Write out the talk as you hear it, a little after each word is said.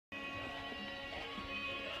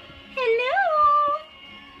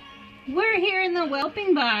We're here in the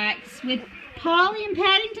whelping box with Polly and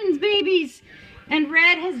Paddington's babies. And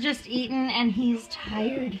Red has just eaten and he's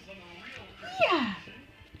tired. Yeah.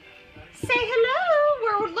 Say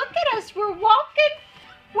hello. Look at us. We're walking.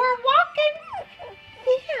 We're walking.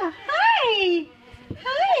 Yeah. Hi.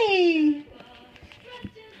 Hi.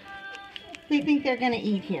 They think they're going to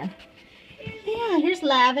eat here. Yeah, here's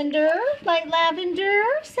Lavender. Like Lavender.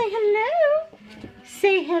 Say hello.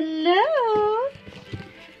 Say hello.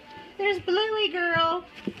 There's Bluey girl.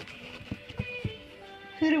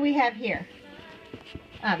 Who do we have here?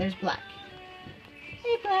 Ah, there's Black.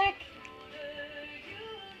 Hey, Black.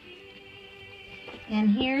 And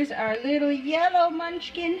here's our little yellow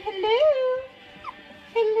munchkin. Hello.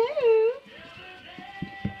 Hello.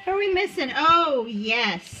 Who are we missing? Oh,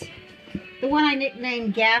 yes. The one I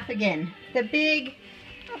nicknamed Gaffigan. The big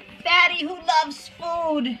fatty who loves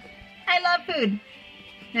food. I love food.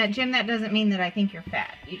 Now, Jim, that doesn't mean that I think you're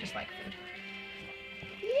fat. You just like food.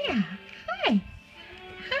 Yeah. Hi.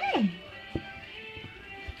 Hi.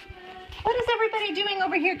 What is everybody doing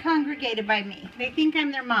over here congregated by me? They think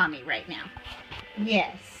I'm their mommy right now.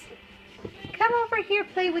 Yes. Come over here,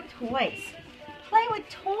 play with toys. Play with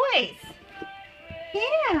toys.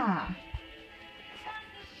 Yeah.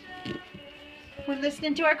 We're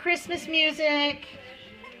listening to our Christmas music.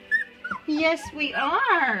 Yes, we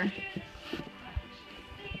are.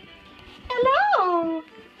 Hello.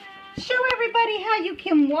 Show everybody how you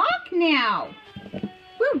can walk now.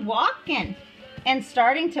 We're walking and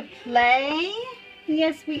starting to play.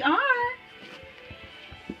 Yes, we are.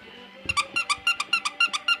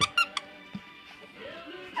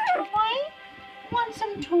 Toy? Want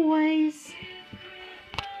some toys?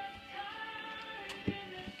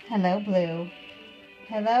 Hello, Blue.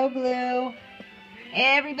 Hello, Blue.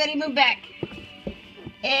 Everybody move back.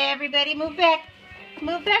 Everybody move back.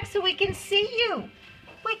 Move back so we can see you.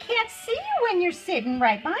 We can't see you when you're sitting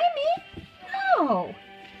right by me. No.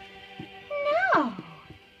 No.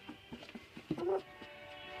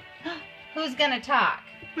 Who's gonna talk?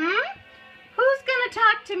 Who's gonna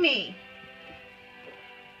talk to me?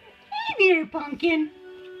 Hey there, Pumpkin.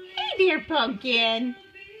 Hey there, Pumpkin.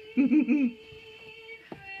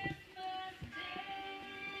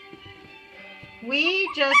 We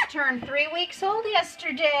just turned 3 weeks old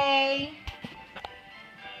yesterday.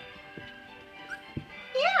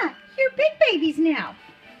 Yeah, you're big babies now.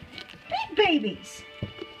 Big babies.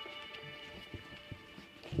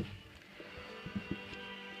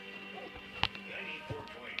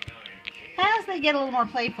 As they get a little more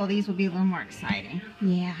playful, these will be a little more exciting.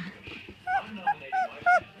 Yeah.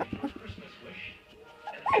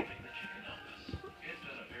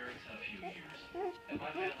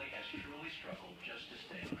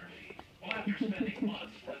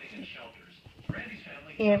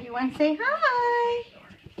 Everyone say hi.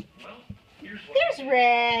 There's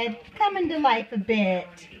Red, coming to life a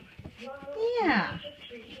bit. Yeah.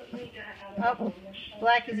 Oh,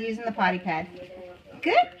 Black is using the potty pad.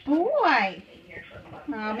 Good boy.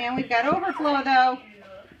 Oh man, we've got overflow though.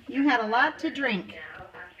 You had a lot to drink.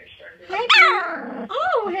 Hi,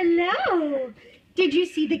 oh, hello. Did you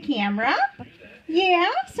see the camera?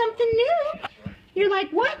 Yeah, something new. You're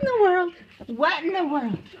like, what in the world? What in the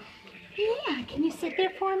world? Yeah, can you sit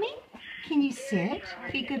there for me? Can you sit?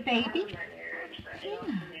 Be a good baby.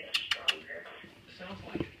 Yeah.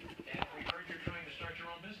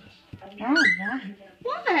 Oh,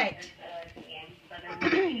 what?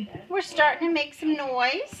 We're starting to make some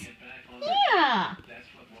noise. Yeah.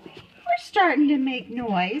 We're starting to make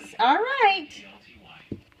noise. All right.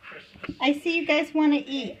 I see you guys want to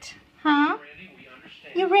eat. Huh?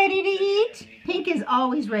 You ready to eat? Pink is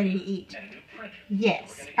always ready to eat.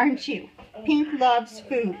 Yes, aren't you? Pink loves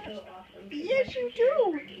food. Yes, you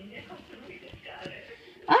do.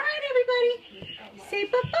 All right, everybody. Say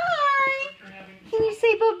bye-bye. Can you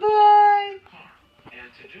say bye-bye?